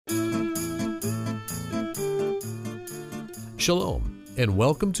Shalom, and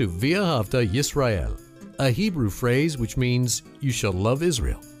welcome to V'ahavta Yisrael, a Hebrew phrase which means, you shall love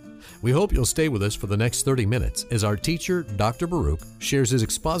Israel. We hope you'll stay with us for the next 30 minutes as our teacher, Dr. Baruch, shares his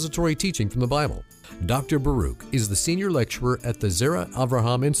expository teaching from the Bible. Dr. Baruch is the senior lecturer at the Zera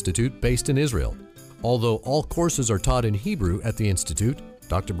Avraham Institute based in Israel. Although all courses are taught in Hebrew at the Institute,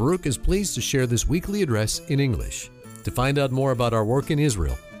 Dr. Baruch is pleased to share this weekly address in English. To find out more about our work in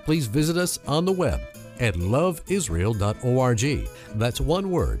Israel, please visit us on the web at loveisrael.org. That's one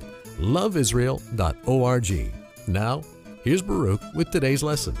word, loveisrael.org. Now, here's Baruch with today's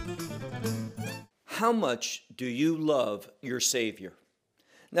lesson. How much do you love your Savior?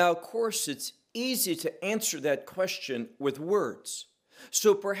 Now, of course, it's easy to answer that question with words.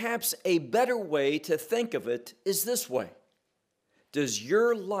 So perhaps a better way to think of it is this way. Does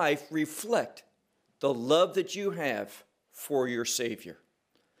your life reflect the love that you have for your Savior?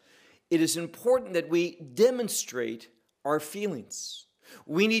 It is important that we demonstrate our feelings.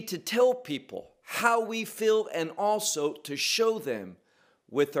 We need to tell people how we feel and also to show them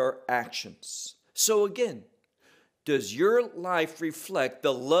with our actions. So again, does your life reflect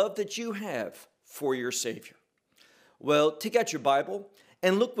the love that you have for your Savior? Well, take out your Bible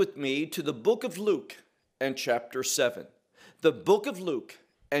and look with me to the book of Luke and chapter 7. The book of Luke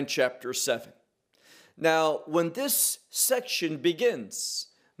and chapter 7. Now, when this section begins,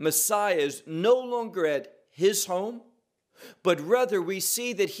 Messiah is no longer at his home, but rather we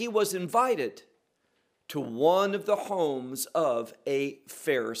see that he was invited to one of the homes of a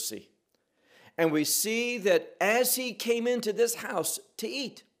Pharisee. And we see that as he came into this house to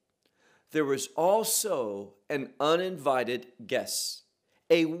eat, there was also an uninvited guest,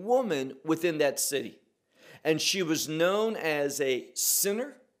 a woman within that city. And she was known as a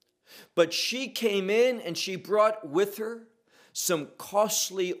sinner, but she came in and she brought with her some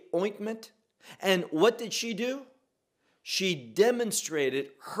costly ointment. And what did she do? She demonstrated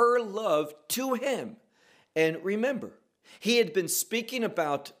her love to him. And remember, he had been speaking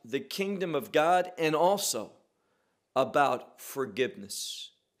about the kingdom of God and also about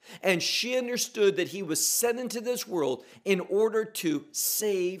forgiveness. And she understood that he was sent into this world in order to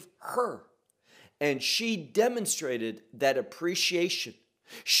save her. And she demonstrated that appreciation.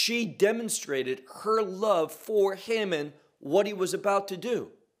 She demonstrated her love for him and what he was about to do.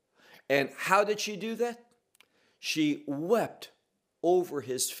 And how did she do that? She wept over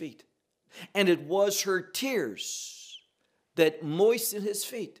his feet. And it was her tears that moistened his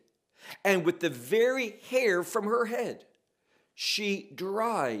feet. And with the very hair from her head, she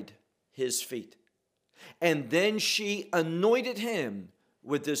dried his feet. And then she anointed him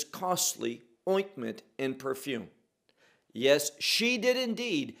with this costly ointment and perfume. Yes, she did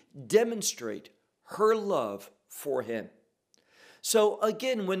indeed demonstrate her love for him. So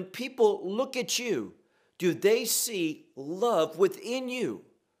again, when people look at you, do they see love within you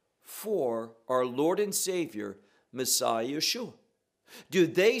for our Lord and Savior, Messiah Yeshua? Do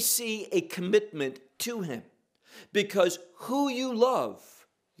they see a commitment to him? Because who you love,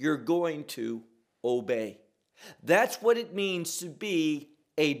 you're going to obey. That's what it means to be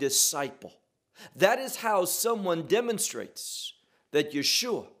a disciple. That is how someone demonstrates that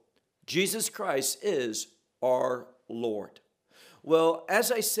Yeshua, Jesus Christ, is our Lord. Well,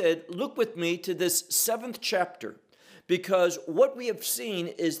 as I said, look with me to this 7th chapter, because what we have seen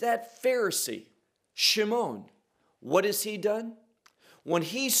is that Pharisee, Shimon, what has he done? When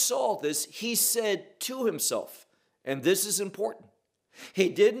he saw this, he said to himself, and this is important, he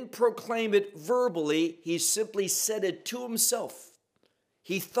didn't proclaim it verbally, he simply said it to himself.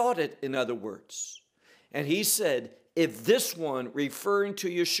 He thought it, in other words. And he said, if this one, referring to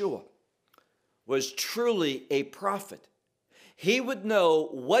Yeshua, was truly a prophet, he would know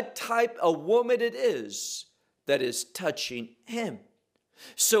what type of woman it is that is touching him.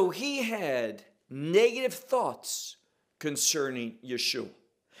 So he had negative thoughts concerning Yeshua,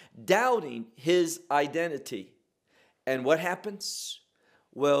 doubting his identity. And what happens?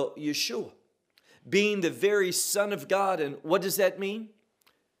 Well, Yeshua, being the very Son of God, and what does that mean?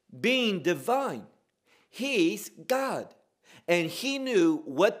 Being divine. He's God. And he knew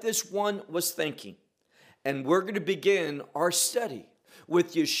what this one was thinking. And we're going to begin our study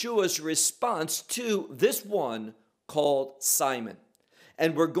with Yeshua's response to this one called Simon.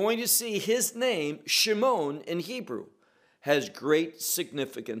 And we're going to see his name, Shimon in Hebrew, has great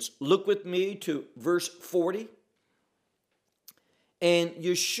significance. Look with me to verse 40. And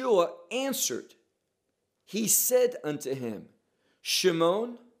Yeshua answered, he said unto him,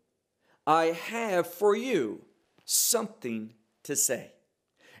 Shimon, I have for you something to say.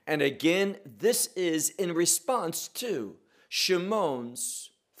 And again, this is in response to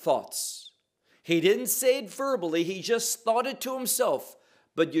Shimon's thoughts. He didn't say it verbally, he just thought it to himself.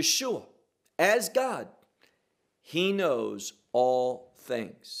 But Yeshua, as God, he knows all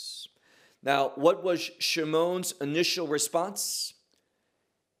things. Now, what was Shimon's initial response?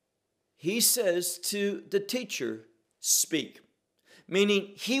 He says to the teacher, speak.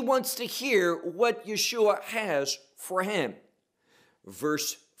 Meaning he wants to hear what Yeshua has for him.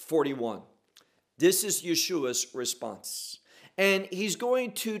 Verse 41. This is Yeshua's response. And he's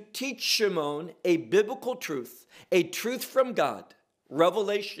going to teach Shimon a biblical truth, a truth from God,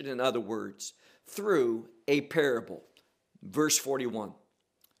 revelation in other words, through a parable. Verse 41.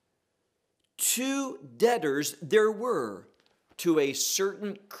 2 debtors there were to a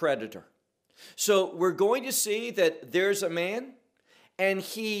certain creditor. So we're going to see that there's a man and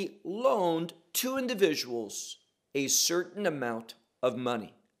he loaned 2 individuals a certain amount of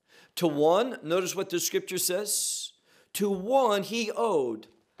money. To one, notice what the scripture says, to one he owed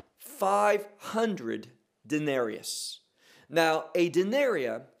 500 denarius. Now, a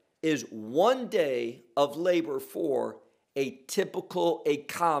denarius is 1 day of labor for a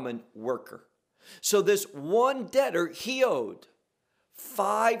common worker. So this one debtor, he owed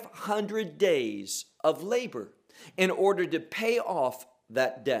 500 days of labor in order to pay off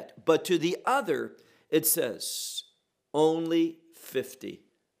that debt. But to the other, it says only 50.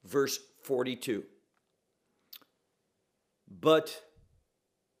 Verse 42. But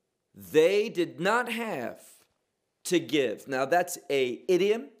they did not have to give. Now that's an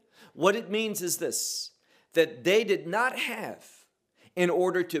idiom. What it means is this, that they did not have in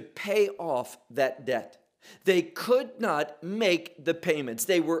order to pay off that debt. They could not make the payments.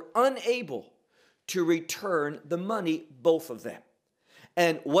 They were unable to return the money, both of them.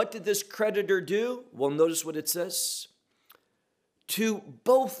 And what did this creditor do? Well, notice what it says. To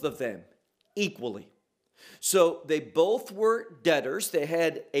both of them equally. So they both were debtors. They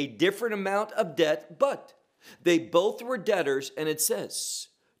had a different amount of debt, but they both were debtors, and it says,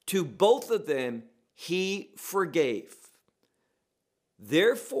 to both of them he forgave.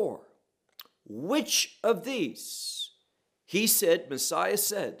 Therefore, which of these, he said, Messiah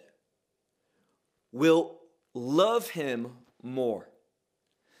said, will love him more?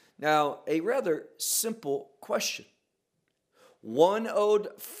 Now, a rather simple question. One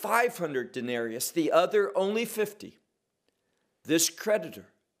owed 500 denarius, the other only 50. This creditor,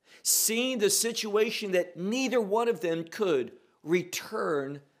 seeing the situation that neither one of them could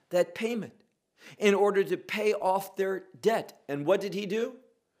return that payment in order to pay off their debt. And what did he do?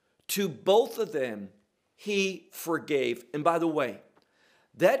 To both of them, he forgave. And by the way,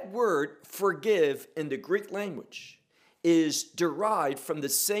 that word forgive in the Greek language is derived from the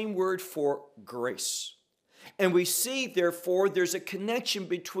same word for grace. And we see, therefore, there's a connection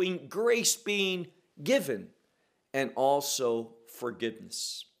between grace being given and also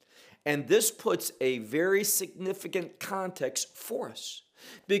forgiveness. And this puts a very significant context for us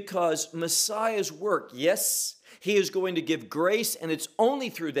because Messiah's work, yes, he is going to give grace, and it's only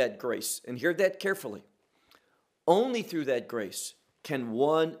through that grace, and hear that carefully, only through that grace can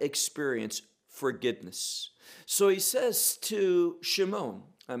one experience forgiveness. So he says to Shimon,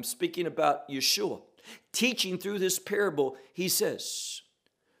 I'm speaking about Yeshua, teaching through this parable, he says,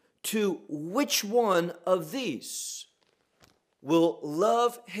 to which one of these will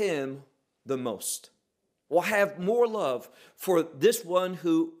love him the most? Will have more love for this one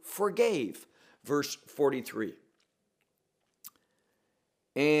who forgave. Verse 43.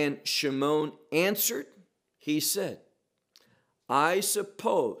 And Shimon answered, he said, I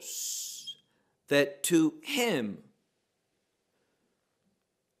suppose that to him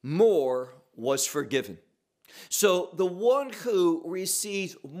more was forgiven. So the one who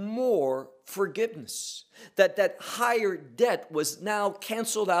received more forgiveness, that higher debt was now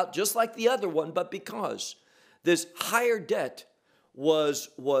canceled out just like the other one, but because this higher debt was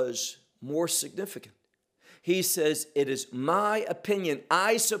more significant. He says, it is my opinion,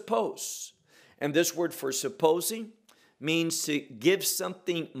 I suppose. And this word for supposing means to give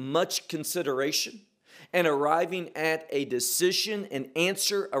something much consideration and arriving at a decision, an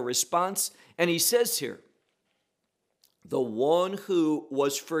answer, a response. And he says here, the one who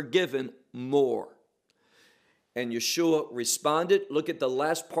was forgiven more. And Yeshua responded. Look at the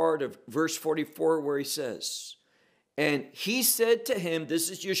last part of verse 44 where he says, and he said to him, this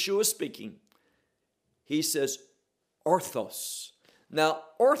is Yeshua speaking, he says, orthos. Now,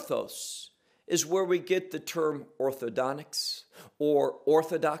 orthos is where we get the term orthodontics or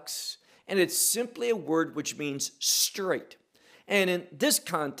orthodox, and it's simply a word which means straight. And in this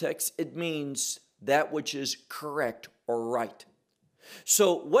context, it means that which is correct or right.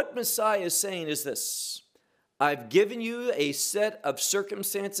 So what Messiah is saying is this, I've given you a set of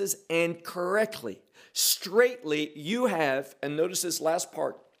circumstances, and correctly, straightly, you have, and notice this last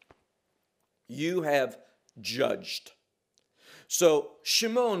part, you have judged. So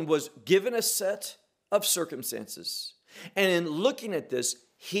Shimon was given a set of circumstances, and in looking at this,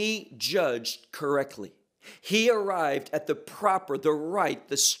 he judged correctly. He arrived at the proper, the right,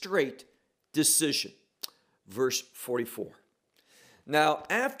 the straight decision. Verse 44. Now,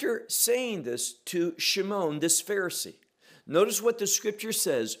 after saying this to Shimon, this Pharisee, notice what the scripture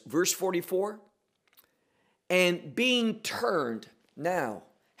says, verse 44. And being turned, now,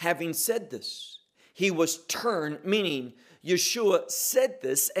 having said this, he was turned, meaning Yeshua said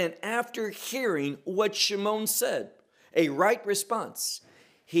this, and after hearing what Shimon said, a right response,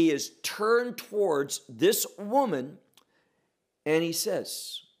 he is turned towards this woman, and he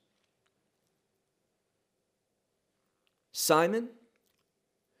says, Simon,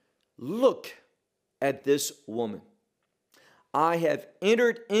 look at this woman. I have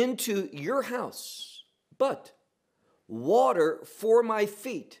entered into your house, but water for my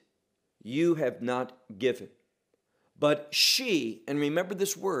feet you have not given. But she, and remember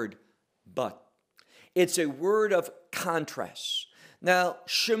this word, but. It's a word of contrast. Now,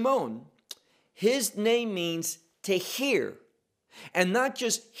 Shimon, his name means to hear. And not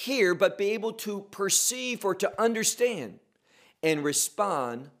just hear, but be able to perceive or to understand and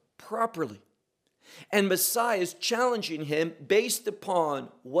respond properly. And Messiah is challenging him based upon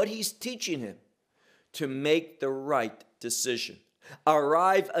what he's teaching him to make the right decision.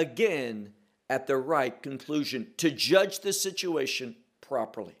 Arrive again at the right conclusion, to judge the situation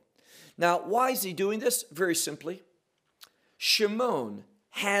properly. Now, why is he doing this? Very simply, Shimon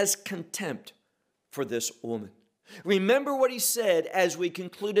has contempt for this woman. Remember what he said as we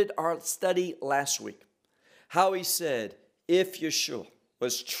concluded our study last week. How he said, if Yeshua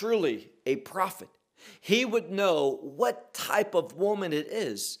was truly a prophet, he would know what type of woman it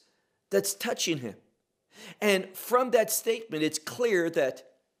is that's touching him. And from that statement, it's clear that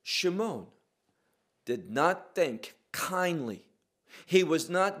Shimon did not think kindly. He was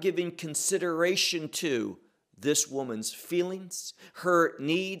not giving consideration to this woman's feelings, her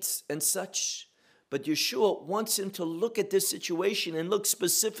needs, and such. But Yeshua wants him to look at this situation and look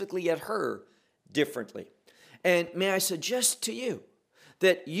specifically at her differently. And may I suggest to you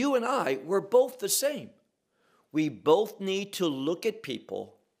that you and I, we're both the same. We both need to look at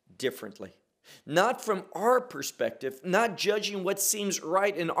people differently. Not from our perspective, not judging what seems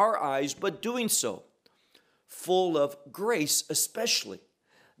right in our eyes, but doing so full of grace, especially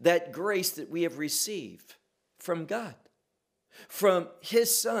that grace that we have received from God, from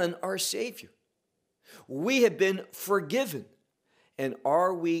His Son, our Savior. We have been forgiven. And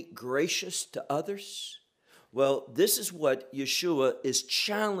are we gracious to others? Well, this is what Yeshua is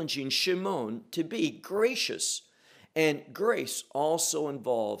challenging Shimon to be, gracious. And grace also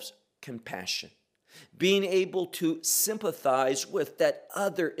involves compassion, being able to sympathize with that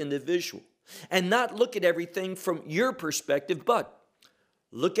other individual and not look at everything from your perspective, but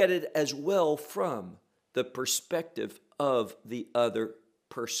look at it as well from the perspective of the other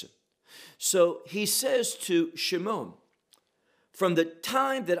person. So he says to Shimon, from the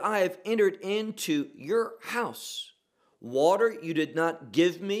time that I have entered into your house, water you did not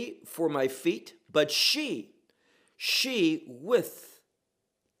give me for my feet, but she with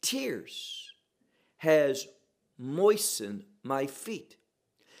tears has moistened my feet.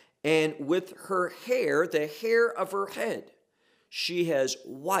 And with her hair, the hair of her head, she has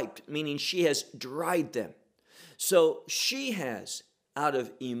wiped, meaning she has dried them. So she has, out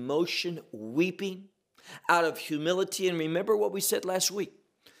of emotion, weeping, out of humility. And remember what we said last week.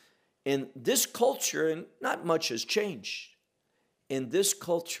 In this culture, and not much has changed, in this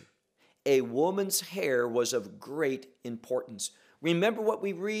culture, a woman's hair was of great importance. Remember what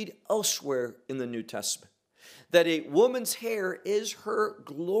we read elsewhere in the New Testament, that a woman's hair is her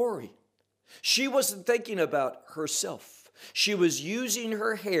glory. She wasn't thinking about herself. She was using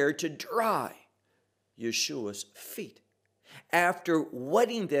her hair to dry Yeshua's feet after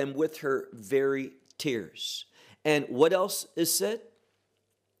wetting them with her very tears. And what else is said?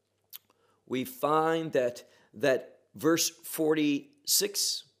 We find that verse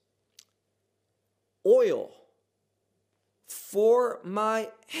 46, oil for my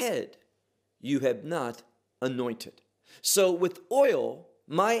head you have not anointed. So with oil,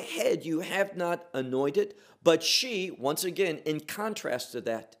 my head you have not anointed, but she, once again, in contrast to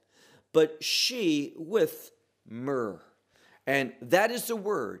that, but she with myrrh. And that is the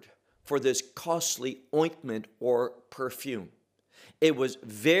word for this costly ointment or perfume. It was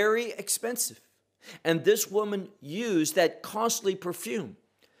very expensive. And this woman used that costly perfume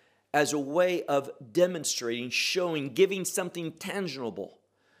as a way of demonstrating, showing, giving something tangible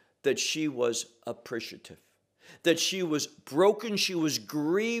that she was appreciative, that she was broken, she was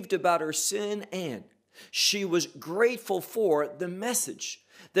grieved about her sin, and she was grateful for the message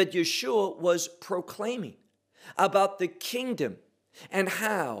that Yeshua was proclaiming about the kingdom and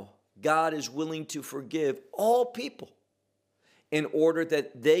how God is willing to forgive all people in order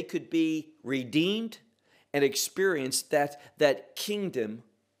that they could be redeemed and experience that kingdom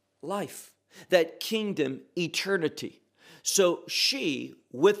life, that kingdom eternity. So she,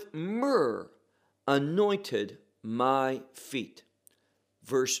 with myrrh, anointed my feet.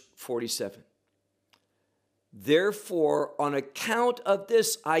 Verse 47. Therefore, on account of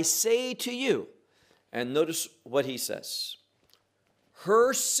this, I say to you, and notice what he says,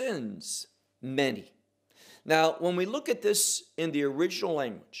 her sins many. Now, when we look at this in the original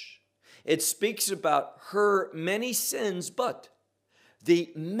language, it speaks about her many sins, but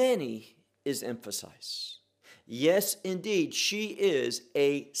the many is emphasized. Yes, indeed, she is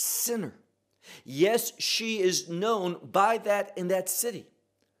a sinner. Yes, she is known by that in that city.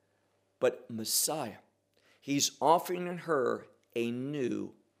 But Messiah, he's offering her a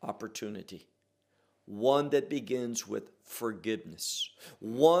new opportunity. One that begins with forgiveness.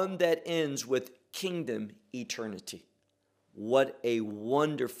 One that ends with kingdom eternity. What a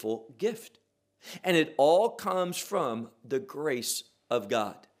wonderful gift. And it all comes from the grace of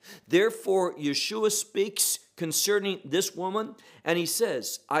God. Therefore, Yeshua speaks concerning this woman, and he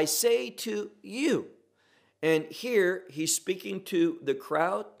says, I say to you. And here he's speaking to the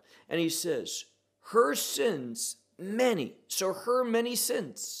crowd, and he says, her sins many. So her many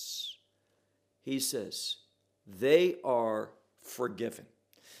sins, he says, they are forgiven.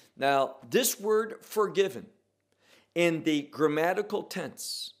 Now, this word forgiven in the grammatical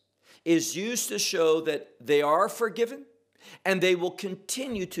tense is used to show that they are forgiven and they will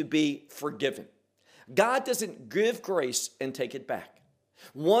continue to be forgiven. God doesn't give grace and take it back.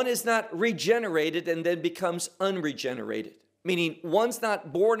 One is not regenerated and then becomes unregenerated, meaning one's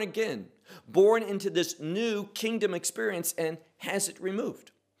not born again, born into this new kingdom experience and has it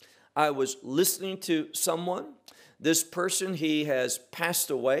removed. I was listening to someone. This person, he has passed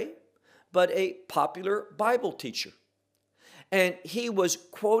away, but a popular Bible teacher. And he was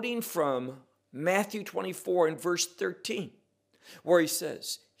quoting from Matthew 24 and verse 13, where he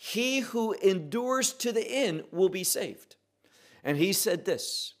says, he who endures to the end will be saved. And he said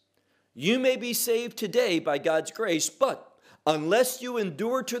this, you may be saved today by God's grace, but unless you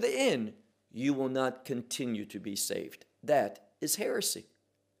endure to the end, you will not continue to be saved. That is heresy.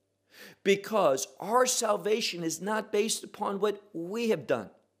 Because our salvation is not based upon what we have done,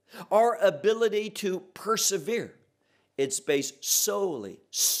 our ability to persevere. It's based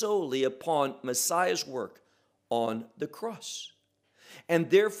solely upon Messiah's work on the cross. And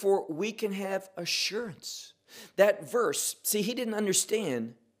therefore, we can have assurance. That verse, see, he didn't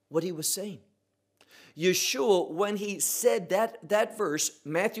understand what he was saying. Yeshua, when he said that verse,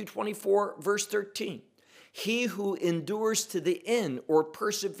 Matthew 24, verse 13, he who endures to the end or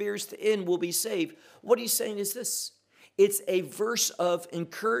perseveres to the end will be saved. What he's saying is this. It's a verse of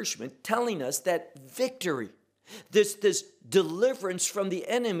encouragement telling us that victory, this deliverance from the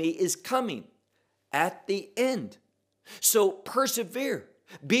enemy is coming at the end. So persevere,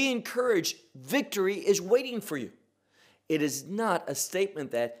 be encouraged. Victory is waiting for you. It is not a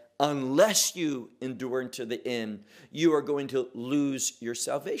statement that unless you endure unto the end, you are going to lose your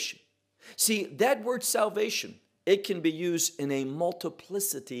salvation. See, that word salvation, it can be used in a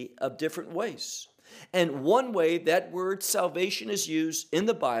multiplicity of different ways. And one way that word salvation is used in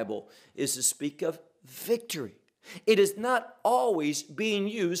the Bible is to speak of victory. It is not always being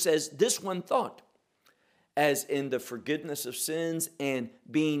used as this one thought, as in the forgiveness of sins and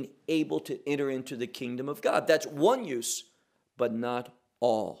being able to enter into the kingdom of God. That's one use, but not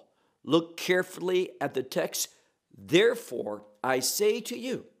all. Look carefully at the text. Therefore, I say to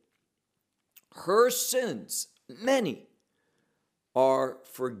you, her sins, many, are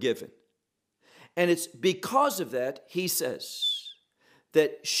forgiven. And it's because of that, he says,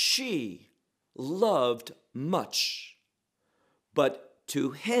 that she loved much, but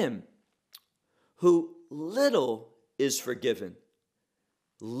to him who little is forgiven,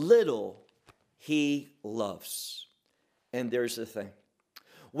 little he loves. And there's the thing.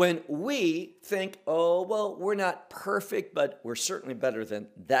 When we think, oh, well, we're not perfect, but we're certainly better than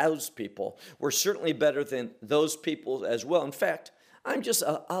those people. We're certainly better than those people as well. In fact, I'm just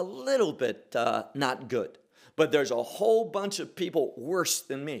a little bit not good. But there's a whole bunch of people worse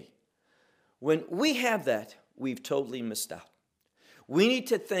than me. When we have that, we've totally missed out. We need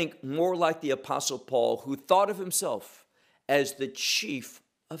to think more like the Apostle Paul, who thought of himself as the chief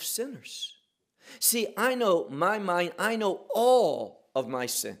of sinners. See, I know my mind, I know all of my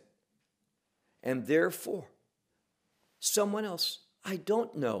sin. And therefore, someone else, I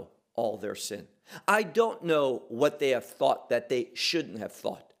don't know all their sin. I don't know what they have thought that they shouldn't have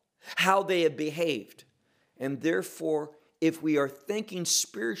thought, how they have behaved. And therefore, if we are thinking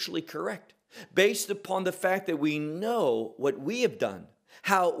spiritually correct, based upon the fact that we know what we have done,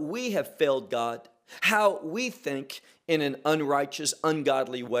 how we have failed God, how we think in an unrighteous,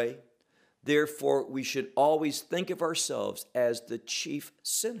 ungodly way, therefore we should always think of ourselves as the chief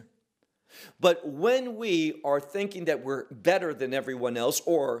sinner. But when we are thinking that we're better than everyone else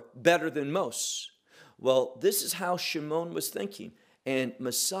or better than most, well, this is how Shimon was thinking, and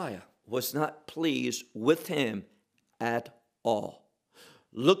Messiah was not pleased with him at all.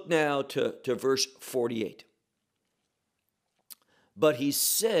 Look now to verse 48. But he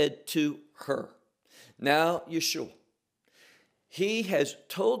said to her, now Yeshua, he has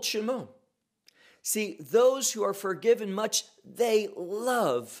told Shimon, see, those who are forgiven much, they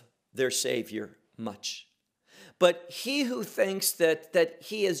love their Savior much. But he who thinks that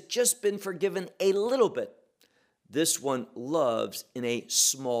he has just been forgiven a little bit, this one loves in a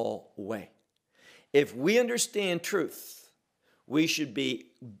small way. If we understand truth, we should be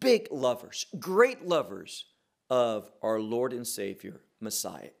big lovers, great lovers of our Lord and Savior,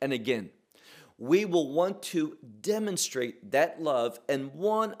 Messiah. And again, we will want to demonstrate that love, and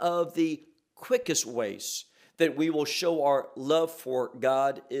one of the quickest ways that we will show our love for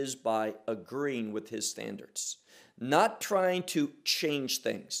God is by agreeing with His standards. Not trying to change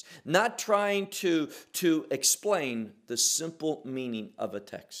things, not trying to explain the simple meaning of a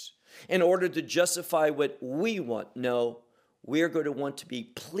text in order to justify what we want. No, we're going to want to be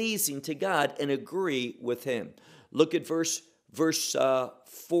pleasing to God and agree with Him. Look at verse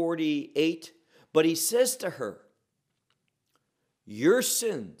 48. But he says to her, your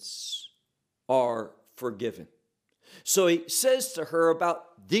sins are forgiven. So he says to her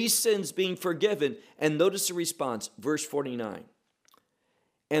about these sins being forgiven, and notice the response, verse 49.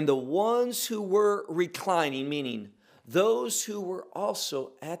 And the ones who were reclining, meaning those who were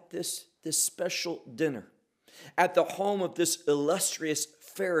also at this special dinner, at the home of this illustrious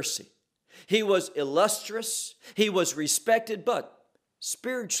Pharisee. He was illustrious, he was respected, but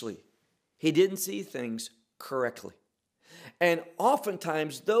spiritually, he didn't see things correctly. And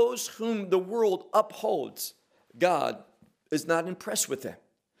oftentimes, those whom the world upholds, God is not impressed with them.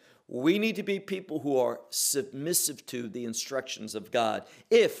 We need to be people who are submissive to the instructions of God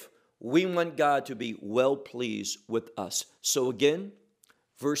if we want God to be well pleased with us. So again,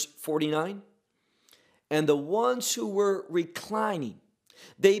 verse 49, and the ones who were reclining,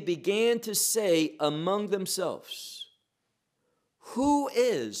 they began to say among themselves, who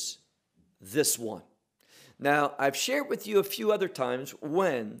is this one? Now, I've shared with you a few other times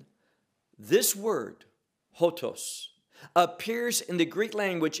when this word, hotos, appears in the Greek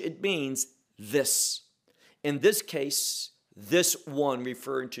language, it means this. In this case, this one,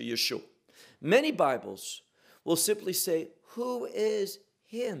 referring to Yeshua. Many Bibles will simply say, who is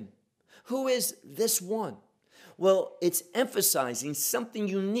him? Who is this one? Well, it's emphasizing something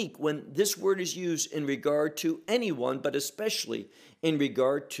unique when this word is used in regard to anyone, but especially in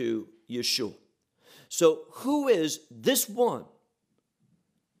regard to Yeshua. So who is this one?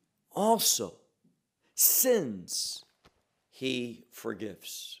 Also, sins he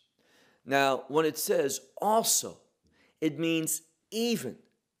forgives. Now, when it says also, it means even.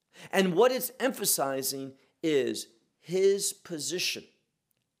 And what it's emphasizing is his position,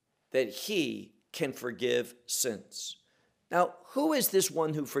 that he can forgive sins. Now, who is this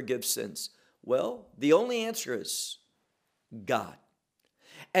one who forgives sins? Well, the only answer is God.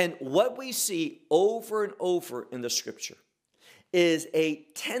 And what we see over and over in the Scripture is a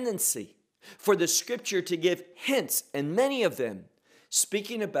tendency for the Scripture to give hints, and many of them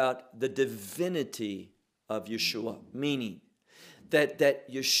speaking about the divinity of Yeshua, meaning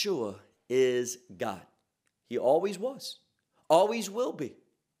that Yeshua is God. He always was, always will be.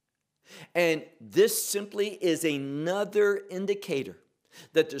 And this simply is another indicator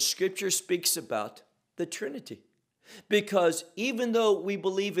that the Scripture speaks about the Trinity. Because even though we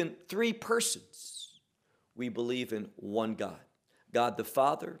believe in three persons, we believe in one God. God the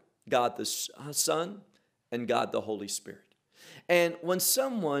Father, God the Son, and God the Holy Spirit. And when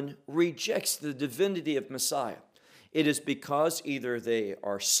someone rejects the divinity of Messiah, it is because either they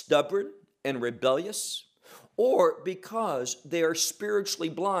are stubborn and rebellious, or because they are spiritually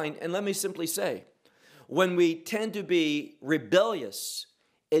blind. And let me simply say, when we tend to be rebellious,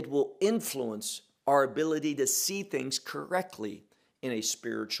 it will influence our ability to see things correctly in a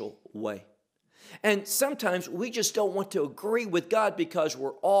spiritual way. And sometimes we just don't want to agree with God because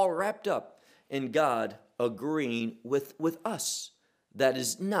we're all wrapped up in God agreeing with us. That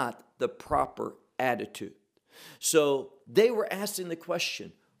is not the proper attitude. So they were asking the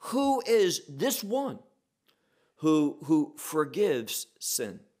question, who is this one who forgives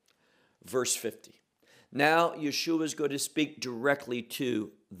sin? Verse 50. Now Yeshua is going to speak directly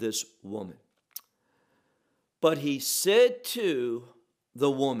to this woman. But he said to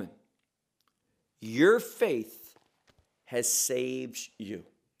the woman, your faith has saved you.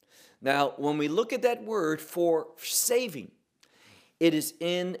 Now, when we look at that word for saving, it is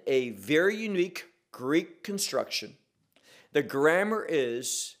in a very unique Greek construction. The grammar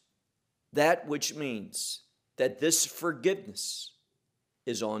is that which means that this forgiveness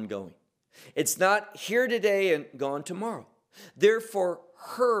is ongoing. It's not here today and gone tomorrow. Therefore,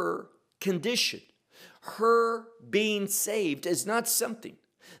 her condition, her being saved, is not something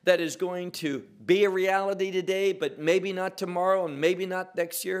that is going to be a reality today, but maybe not tomorrow and maybe not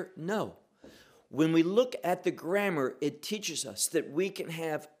next year. No. When we look at the grammar, it teaches us that we can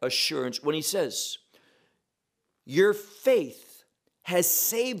have assurance. When he says, your faith has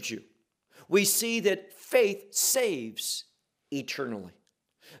saved you, we see that faith saves eternally.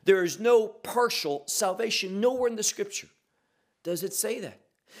 There is no partial salvation. Nowhere in the scripture does it say that.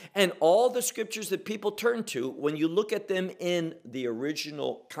 And all the scriptures that people turn to, when you look at them in the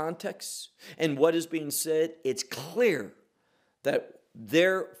original context and what is being said, it's clear that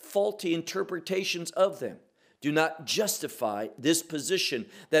their faulty interpretations of them do not justify this position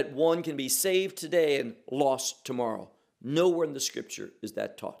that one can be saved today and lost tomorrow. Nowhere in the scripture is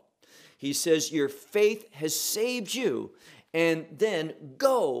that taught. He says, your faith has saved you, and then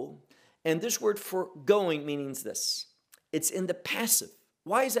go. And this word for going means this. It's in the passive.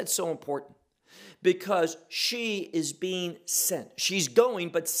 Why is that so important? Because she is being sent. She's going,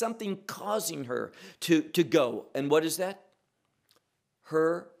 but something causing her to go. And what is that?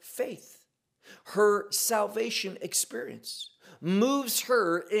 Her faith. Her salvation experience moves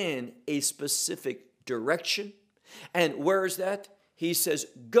her in a specific direction. And where is that? He says,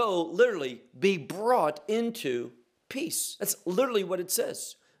 go, literally, be brought into peace. That's literally what it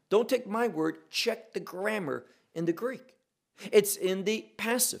says. Don't take my word. Check the grammar in the Greek. It's in the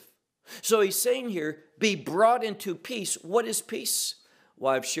passive. So he's saying here, be brought into peace. What is peace?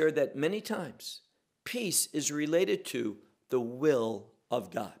 Well, I've shared that many times. Peace is related to the will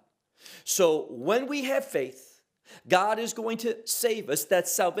of God. So when we have faith, God is going to save us. That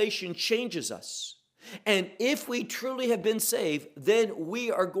salvation changes us. And if we truly have been saved, then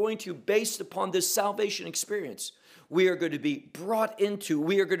we are going to, based upon this salvation experience, we are going to be brought into,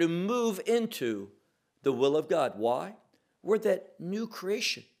 we are going to move into the will of God. Why? We're that new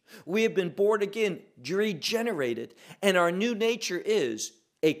creation. We have been born again, regenerated, and our new nature is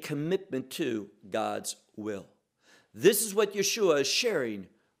a commitment to God's will. This is what Yeshua is sharing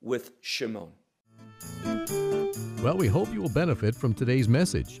with Shimon. Well, we hope you will benefit from today's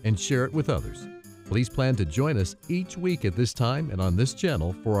message and share it with others. Please plan to join us each week at this time and on this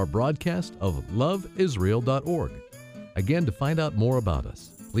channel for our broadcast of loveisrael.org. Again, to find out more about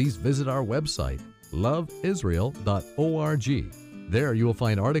us, please visit our website, loveisrael.org. There you will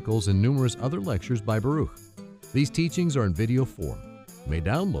find articles and numerous other lectures by Baruch. These teachings are in video form. You may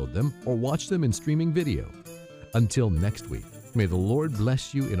download them or watch them in streaming video. Until next week, may the Lord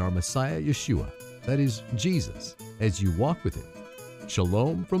bless you in our Messiah Yeshua, that is Jesus, as you walk with Him.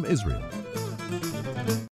 Shalom from Israel.